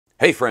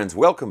Hey friends,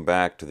 welcome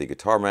back to the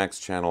Guitar Max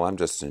channel. I'm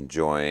just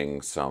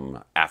enjoying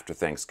some after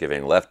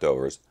Thanksgiving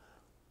leftovers.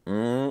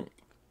 That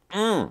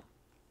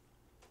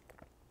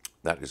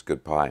is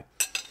good pie.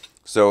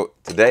 So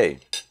today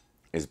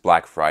is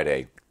Black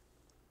Friday,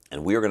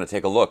 and we are going to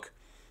take a look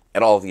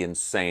at all the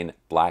insane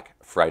Black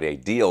Friday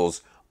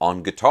deals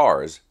on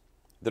guitars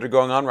that are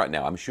going on right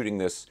now. I'm shooting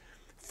this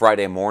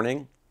Friday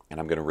morning,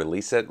 and I'm going to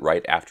release it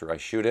right after I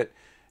shoot it.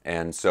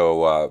 And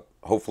so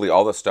hopefully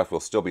all this stuff will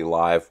still be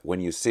live when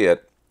you see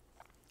it,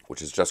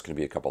 which is just going to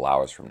be a couple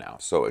hours from now,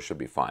 so it should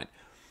be fine.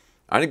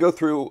 I'm going to go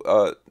through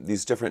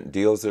these different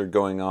deals that are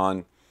going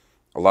on.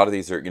 A lot of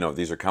these are,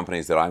 these are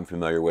companies that I'm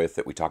familiar with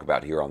that we talk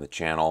about here on the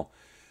channel.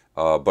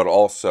 But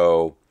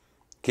also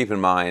keep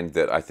in mind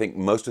that I think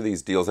most of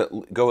these deals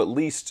go at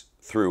least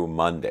through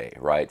Monday,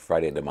 right?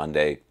 Friday to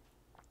Monday,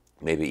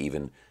 maybe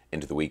even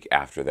into the week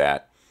after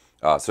that.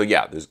 So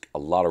yeah, there's a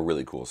lot of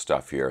really cool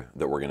stuff here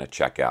that we're going to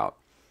check out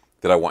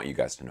that I want you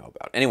guys to know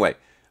about. Anyway,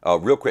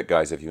 real quick,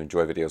 guys, if you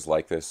enjoy videos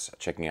like this,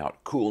 checking out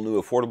cool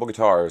new affordable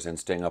guitars and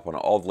staying up on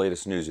all the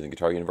latest news in the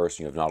guitar universe,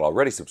 and you have not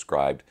already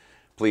subscribed,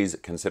 please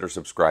consider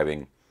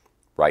subscribing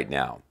right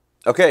now.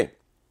 Okay,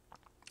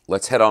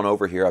 let's head on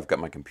over here. I've got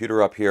my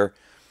computer up here.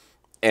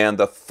 And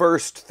the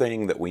first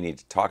thing that we need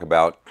to talk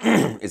about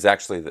is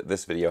actually that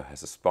this video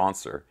has a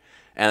sponsor.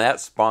 And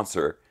that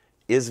sponsor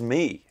is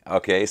me.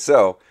 Okay,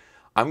 so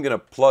I'm going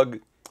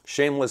to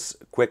shameless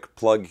quick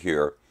plug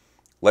here.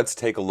 Let's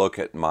take a look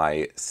at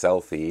my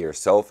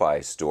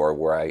Selfie store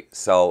where I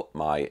sell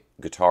my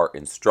guitar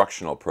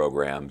instructional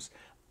programs.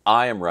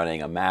 I am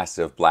running a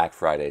massive Black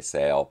Friday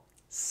sale,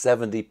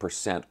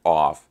 70%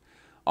 off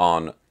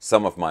on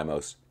some of my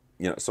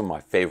some of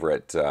my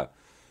favorite,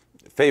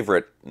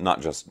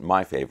 not just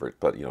my favorite,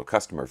 but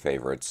customer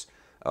favorites,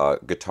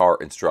 guitar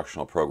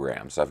instructional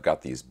programs. I've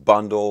got these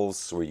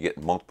bundles where you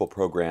get multiple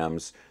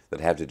programs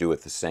that have to do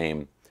with the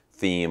same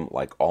theme,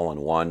 like all in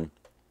one.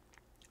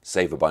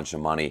 Save a bunch of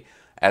money.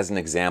 As an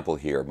example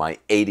here, my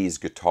 80s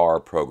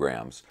guitar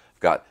programs. I've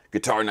got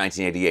Guitar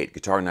 1988,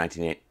 Guitar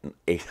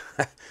 1988,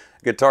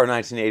 Guitar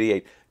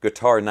 1988,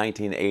 Guitar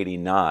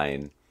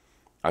 1989.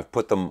 I've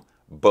put them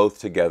both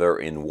together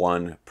in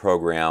one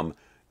program,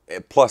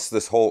 plus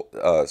this whole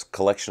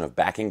collection of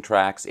backing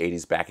tracks,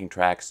 80s backing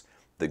tracks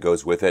that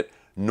goes with it.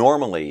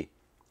 Normally,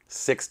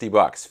 $60,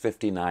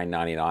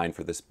 $59.99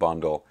 for this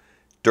bundle.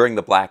 During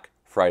the Black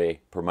Friday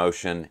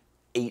promotion,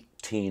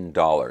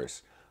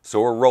 $18. So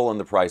we're rolling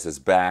the prices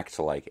back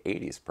to like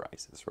 80s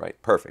prices,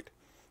 right? Perfect.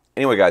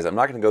 Anyway, guys, I'm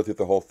not going to go through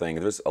the whole thing.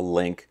 There's a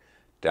link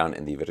down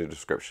in the video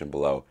description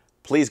below.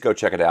 Please go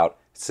check it out.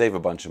 Save a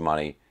bunch of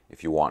money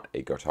if you want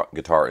a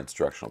guitar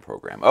instructional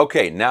program.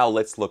 Okay, now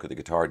let's look at the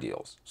guitar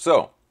deals.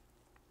 So,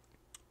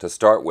 to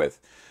start with,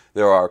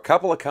 there are a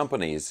couple of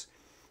companies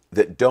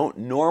that don't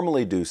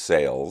normally do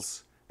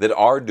sales that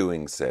are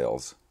doing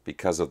sales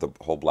because of the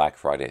whole Black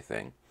Friday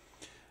thing.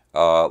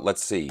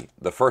 Let's see.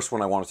 The first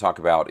one I want to talk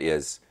about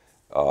is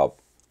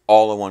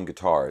All-in-One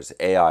Guitars,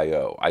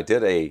 AIO. I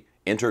did a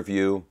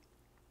interview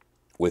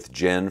with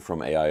Jen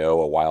from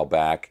AIO a while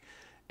back,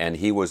 and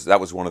that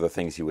was one of the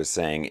things he was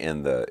saying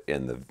in the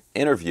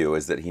interview,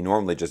 is that he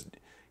normally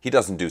he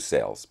doesn't do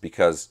sales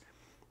because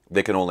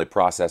they can only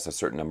process a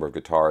certain number of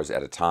guitars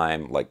at a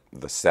time, like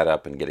the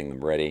setup and getting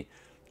them ready,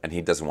 and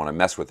he doesn't want to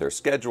mess with their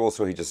schedule,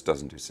 so he just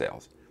doesn't do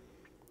sales.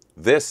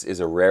 This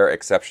is a rare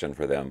exception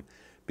for them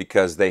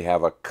because they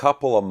have a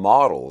couple of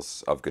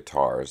models of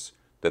guitars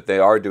that they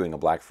are doing a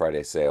Black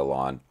Friday sale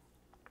on.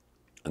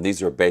 And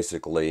these are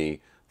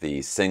basically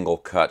the single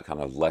cut kind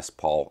of Les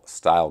Paul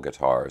style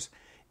guitars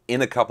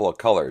in a couple of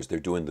colors. They're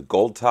doing the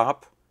gold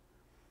top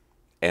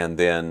and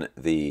then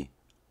the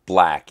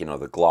black,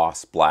 the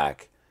gloss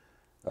black.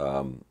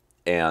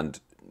 And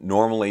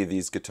normally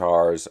these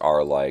guitars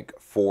are like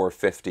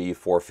 $450,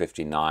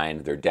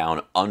 $459. They're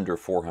down under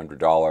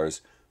 $400,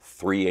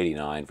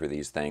 $389 for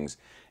these things.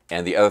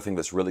 And the other thing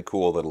that's really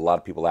cool that a lot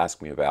of people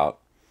ask me about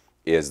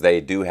is they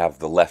do have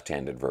the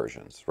left-handed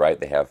versions, right?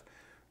 They have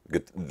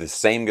the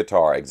same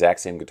guitar, exact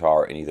same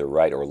guitar in either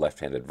right or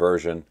left-handed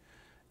version,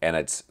 and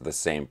it's the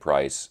same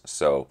price.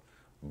 So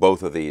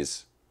both of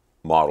these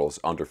models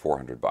under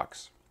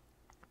 $400.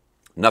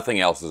 Nothing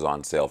else is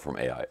on sale from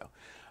AIO.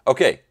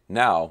 Okay,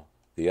 now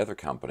the other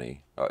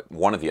company,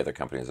 one of the other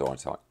companies I want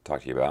to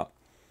talk to you about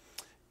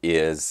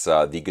is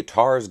the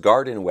Guitars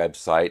Garden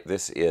website.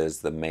 This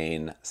is the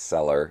main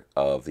seller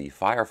of the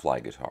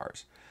Firefly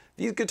guitars.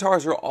 These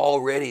guitars are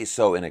already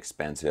so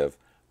inexpensive,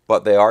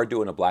 but they are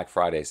doing a Black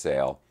Friday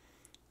sale,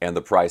 and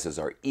the prices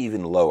are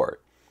even lower.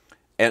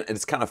 And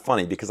it's kind of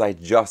funny because I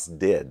just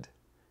did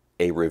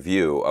a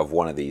review of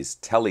one of these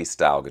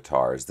Tele-style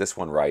guitars, this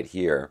one right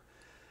here,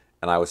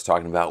 and I was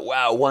talking about,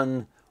 wow,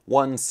 $169,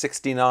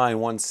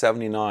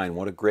 $179,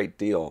 what a great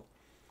deal.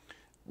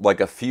 Like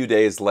a few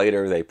days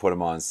later, they put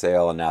them on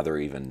sale, and now they're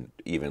even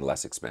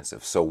less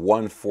expensive. So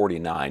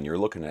 $149, you're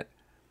looking at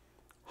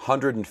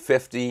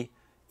 $150.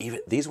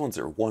 Even these ones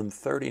are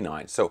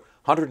 $139. So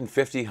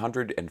 $150,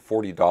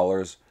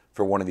 $140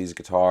 for one of these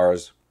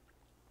guitars.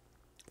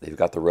 They've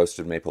got the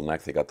roasted maple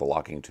neck. They got the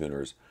locking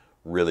tuners.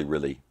 Really,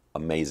 really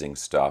amazing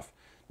stuff.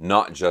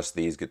 Not just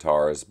these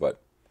guitars, but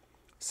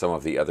some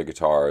of the other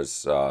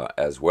guitars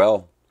as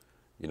well.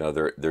 You know,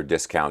 they're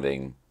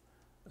discounting.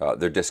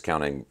 They're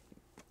discounting.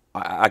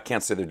 I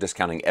can't say they're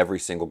discounting every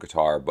single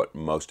guitar, but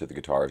most of the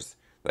guitars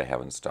they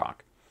have in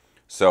stock.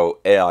 So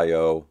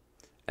AIO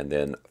and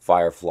then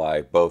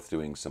Firefly, both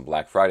doing some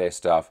Black Friday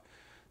stuff.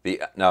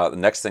 Now, the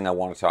next thing I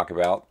want to talk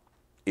about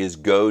is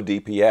Go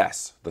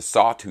DPS, the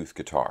Sawtooth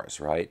guitars,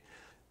 right?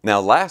 Now,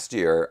 last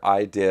year,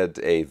 I did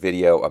a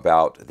video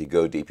about the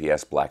Go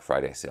DPS Black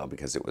Friday sale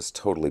because it was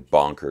totally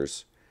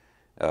bonkers.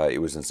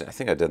 It was insane. I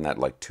think I did that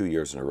like 2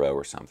 years in a row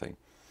or something.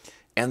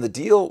 And the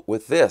deal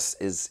with this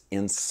is,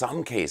 in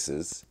some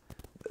cases,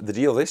 the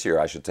deal this year,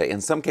 I should say,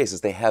 in some cases,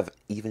 they have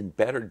even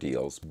better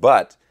deals.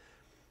 But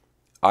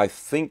I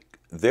think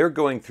they're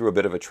going through a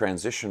bit of a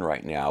transition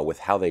right now with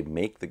how they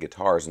make the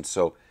guitars. And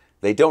so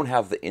they don't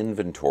have the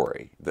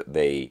inventory that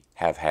they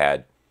have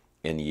had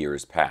in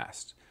years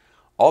past.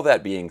 All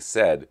that being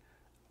said,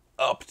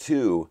 up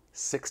to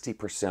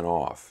 60%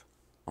 off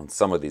on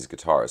some of these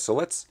guitars. So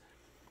let's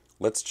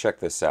check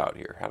this out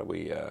here. How do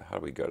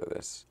we go to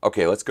this?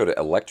 Okay, let's go to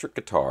electric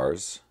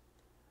guitars,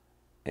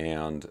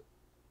 and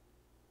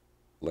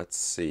let's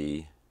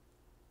see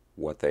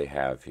what they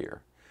have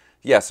here.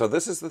 Yeah, so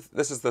this is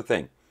the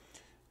thing.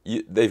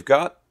 They've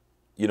got,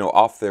 you know,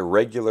 off their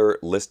regular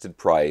listed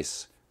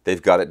price,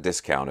 they've got it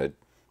discounted,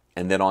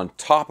 and then on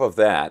top of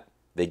that,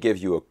 they give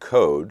you a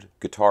code,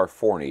 Guitar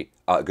 40,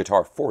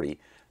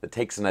 that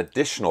takes an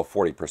additional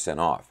 40%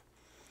 off.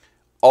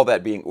 All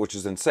that being, which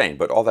is insane,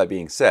 but all that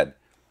being said,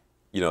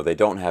 you know, they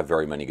don't have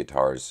very many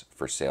guitars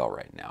for sale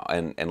right now.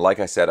 And like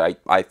I said,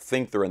 I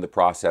think they're in the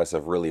process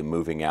of really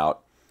moving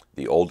out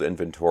the old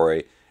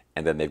inventory,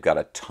 and then they've got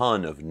a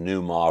ton of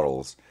new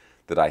models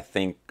that I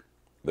think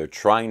they're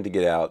trying to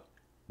get out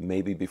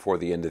maybe before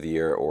the end of the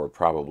year or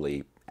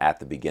probably at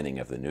the beginning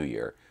of the new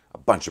year. A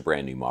bunch of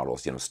brand new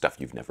models, you know, stuff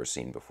you've never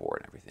seen before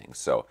and everything.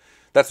 So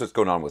that's what's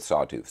going on with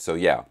Sawtooth. So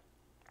yeah,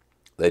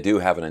 they do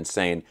have an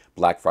insane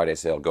Black Friday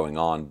sale going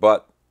on,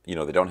 but you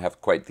know, they don't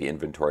have quite the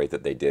inventory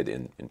that they did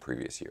in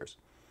previous years.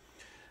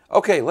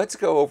 Okay, let's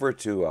go over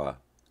to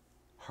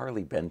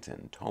Harley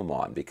Benton,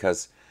 Tomon,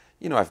 because,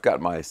 you know, I've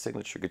got my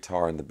signature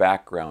guitar in the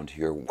background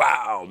here.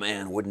 Wow,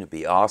 man, wouldn't it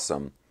be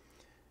awesome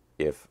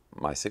if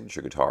my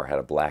signature guitar had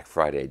a Black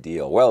Friday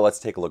deal? Well, let's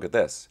take a look at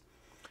this.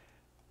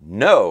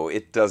 No,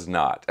 it does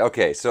not.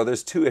 Okay, so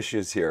there's two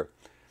issues here.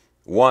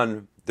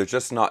 One, they're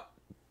just not,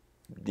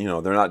 you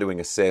know, they're not doing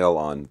a sale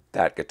on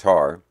that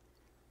guitar.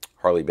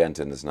 Harley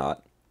Benton is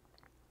not.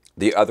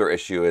 The other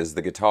issue is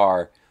the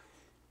guitar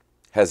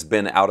has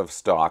been out of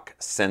stock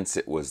since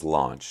it was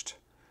launched.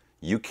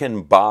 You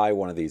can buy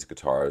one of these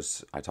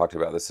guitars. I talked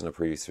about this in a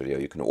previous video.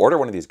 You can order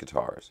one of these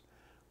guitars,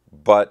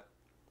 but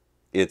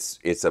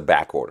it's a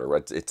back order.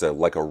 Right? It's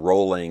like a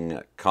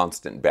rolling,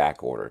 constant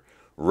back order.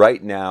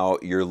 Right now,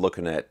 you're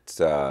looking at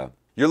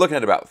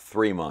about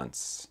 3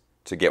 months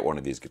to get one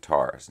of these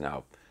guitars.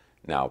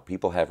 Now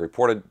people have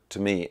reported to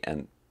me,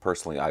 and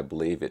personally, I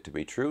believe it to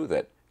be true,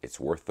 that it's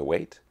worth the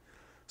wait.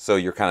 So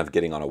you're kind of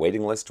getting on a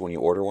waiting list when you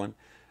order one.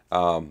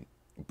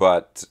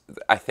 But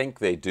I think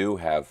they do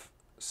have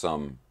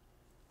some.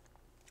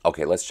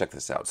 Okay, let's check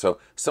this out. So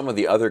some of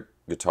the other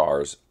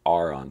guitars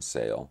are on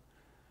sale.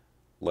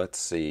 Let's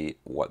see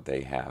what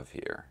they have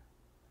here.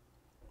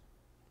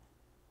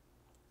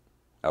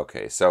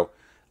 Okay, so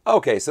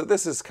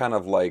this is kind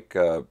of like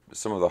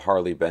some of the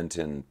Harley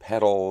Benton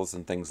pedals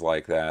and things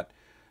like that.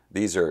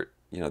 These are,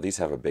 you know, these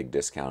have a big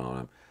discount on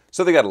them.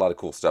 So they got a lot of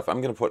cool stuff.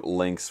 I'm going to put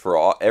links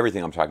for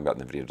everything I'm talking about in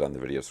the video down in the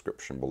video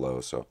description below,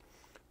 so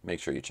make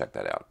sure you check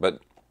that out. But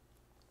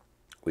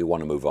we want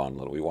to move on a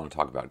little. We want to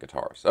talk about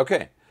guitars.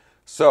 Okay,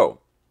 so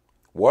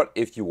what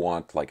if you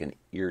want like an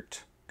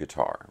eart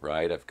guitar,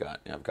 right? I've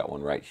got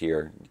one right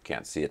here. You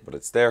can't see it, but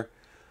it's there.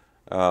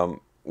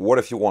 What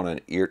if you want an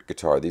eart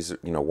guitar? These are,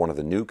 you know, one of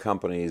the new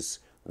companies,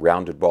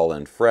 rounded ball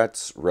end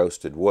frets,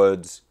 roasted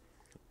woods,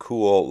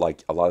 cool.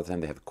 Like a lot of the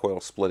time they have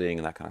coil splitting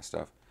and that kind of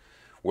stuff.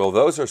 Well,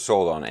 those are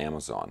sold on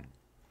Amazon.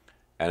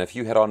 And if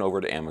you head on over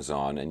to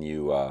Amazon and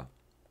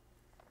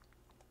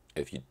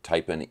if you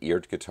type in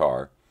eart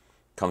guitar,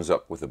 comes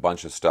up with a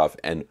bunch of stuff.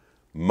 And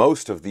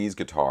most of these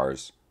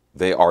guitars,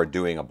 they are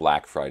doing a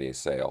Black Friday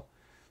sale.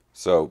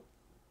 So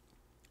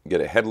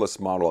get a headless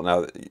model.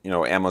 Now, you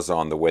know,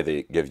 Amazon, the way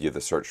they give you the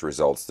search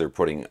results, they're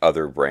putting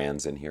other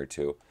brands in here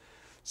too.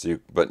 So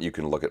but you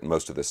can look at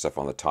most of this stuff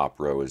on the top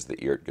row is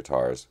the eart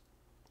guitars.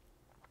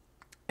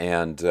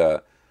 And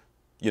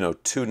you know,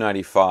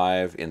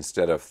 $295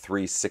 instead of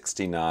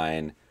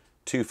 $369,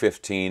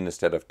 $215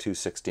 instead of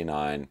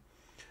 $269.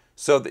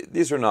 So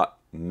these are not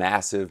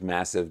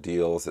massive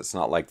deals. It's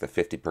not like the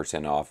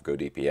 50% off Go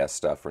DPS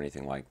stuff or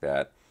anything like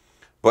that.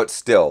 But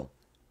still,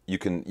 you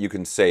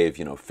can save,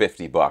 you know,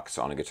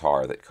 $50 on a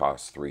guitar that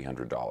costs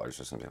 $300 or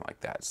something like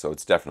that. So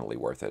it's definitely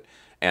worth it.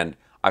 And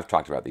I've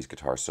talked about these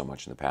guitars so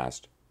much in the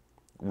past.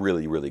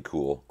 Really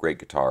cool, great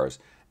guitars.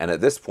 And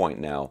at this point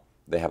now,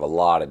 they have a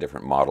lot of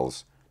different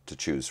models to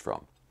choose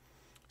from.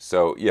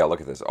 So yeah,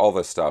 look at this. All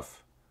this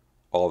stuff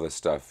all this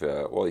stuff.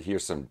 Well,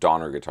 here's some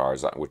Donner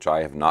guitars, which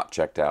I have not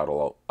checked out.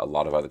 A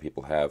lot of other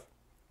people have.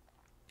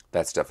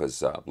 That stuff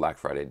is Black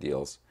Friday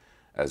deals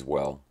as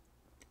well.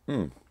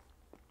 Man,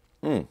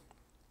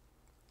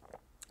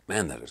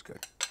 that is good.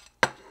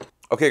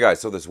 Okay, guys,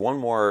 so there's one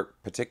more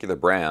particular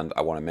brand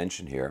I want to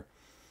mention here,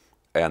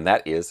 and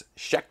that is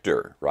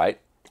Schecter, right?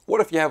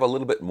 What if you have a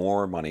little bit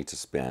more money to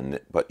spend,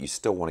 but you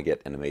still want to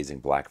get an amazing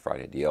Black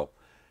Friday deal?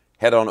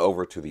 Head on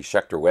over to the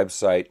Schecter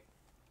website.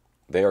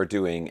 They are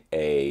doing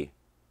a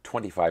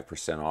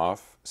 25%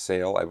 off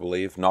sale, I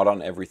believe. Not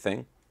on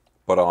everything,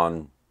 but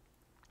on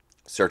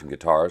certain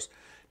guitars.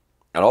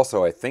 And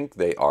also, I think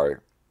they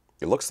are,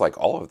 it looks like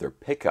all of their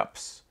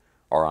pickups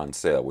are on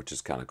sale, which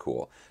is kind of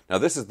cool. Now,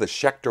 this is the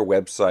Schecter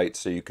website,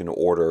 so you can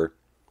order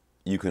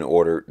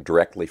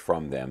directly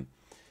from them.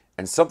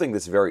 And something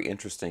that's very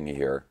interesting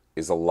here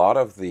is a lot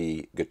of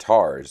the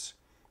guitars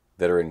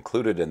that are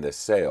included in this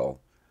sale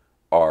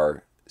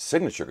are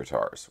signature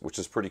guitars, which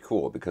is pretty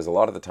cool because a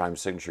lot of the time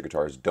signature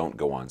guitars don't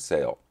go on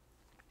sale.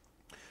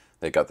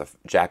 They got the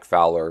Jack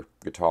Fowler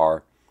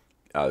guitar,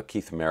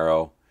 Keith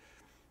Merrow,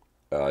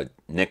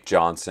 Nick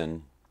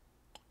Johnson.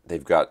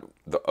 They've got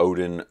the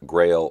Odin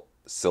Grail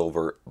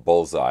Silver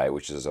Bullseye,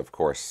 which is, of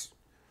course,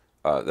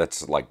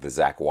 that's like the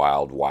Zakk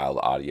Wylde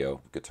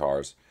Audio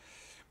guitars.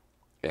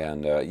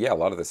 And yeah, a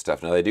lot of this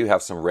stuff. Now, they do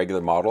have some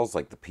regular models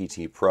like the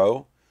PT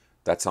Pro.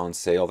 That's on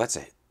sale. That's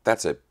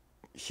a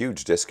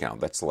huge discount.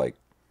 That's like,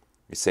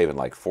 you're saving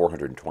like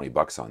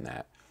 $420 on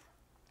that.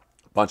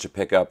 A bunch of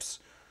pickups.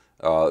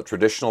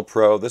 Traditional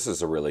Pro, this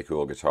is a really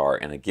cool guitar.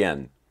 And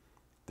again,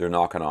 they're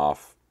knocking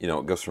off, you know,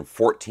 it goes from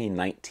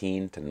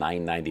 $14.19 to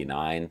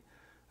 $9.99.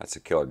 That's a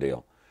killer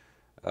deal.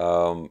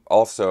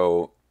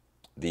 Also,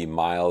 the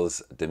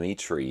Miles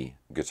Dimitri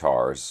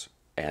guitars.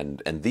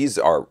 And these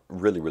are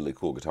really, really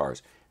cool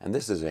guitars. And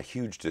this is a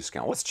huge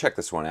discount. Let's check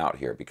this one out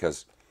here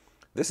because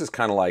this is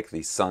kind of like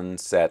the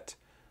Sunset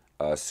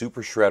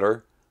Super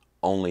Shredder,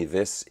 only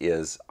this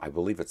is, I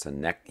believe it's a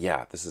neck,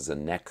 yeah, this is a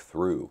neck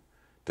through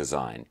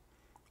design.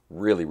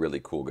 Really, really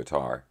cool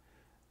guitar.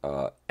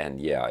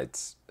 And yeah,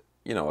 it's,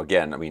 you know,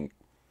 again, I mean,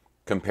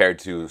 compared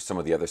to some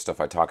of the other stuff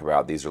I talk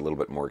about, these are a little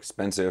bit more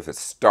expensive.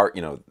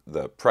 You know,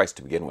 the price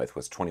to begin with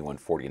was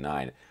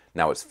 $21.49.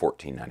 Now it's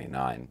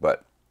 $14.99,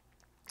 but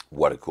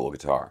what a cool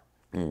guitar.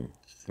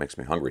 Makes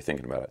me hungry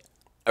thinking about it.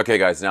 Okay,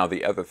 guys, now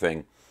the other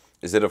thing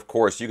is that, of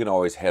course, you can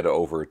always head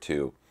over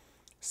to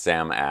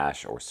Sam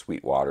Ash or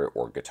Sweetwater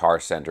or Guitar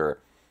Center,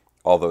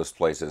 all those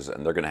places,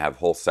 and they're going to have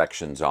whole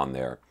sections on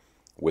there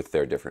with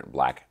their different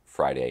Black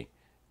Friday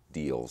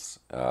deals.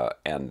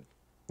 And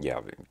yeah,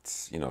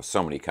 it's, you know,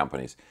 so many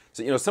companies.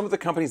 So, you know, some of the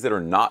companies that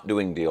are not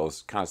doing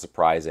deals, kind of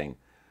surprising.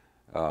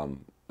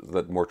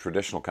 The more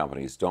traditional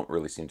companies don't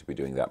really seem to be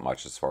doing that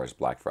much as far as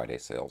Black Friday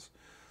sales.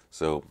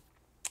 So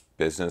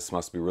business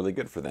must be really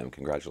good for them.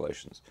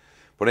 Congratulations.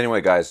 But anyway,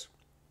 guys,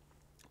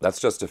 that's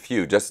just a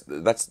few. That's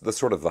the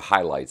sort of the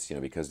highlights, you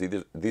know, because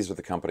these are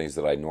the companies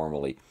that I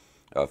normally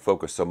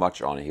focus so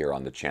much on here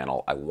on the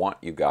channel. I want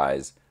you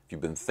guys, if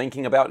you've been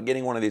thinking about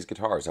getting one of these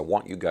guitars, I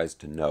want you guys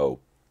to know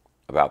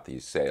about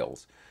these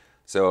sales.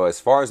 So as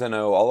far as I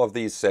know, all of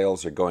these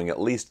sales are going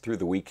at least through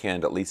the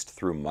weekend, at least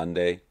through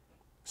Monday,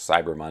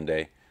 Cyber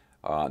Monday.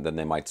 Then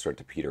they might start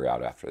to peter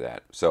out after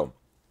that. So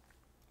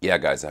yeah,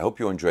 guys, I hope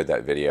you enjoyed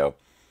that video.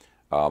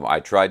 I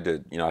tried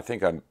to, you know, I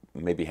think I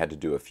maybe had to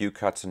do a few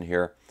cuts in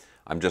here.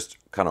 I'm just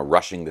kind of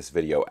rushing this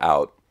video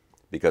out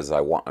because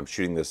I'm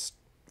shooting this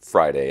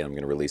Friday and I'm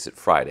going to release it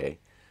Friday.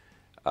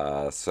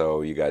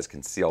 So you guys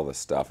can see all this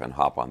stuff and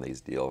hop on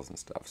these deals and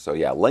stuff. So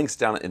yeah, links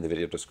down in the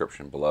video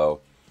description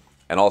below.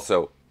 And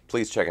also,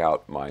 please check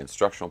out my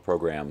instructional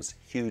programs,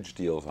 huge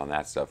deals on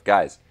that stuff.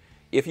 Guys,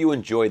 if you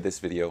enjoyed this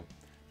video,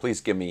 please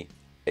give me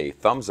a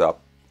thumbs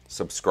up,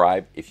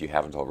 subscribe if you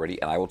haven't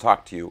already, and I will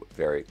talk to you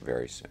very,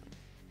 very soon.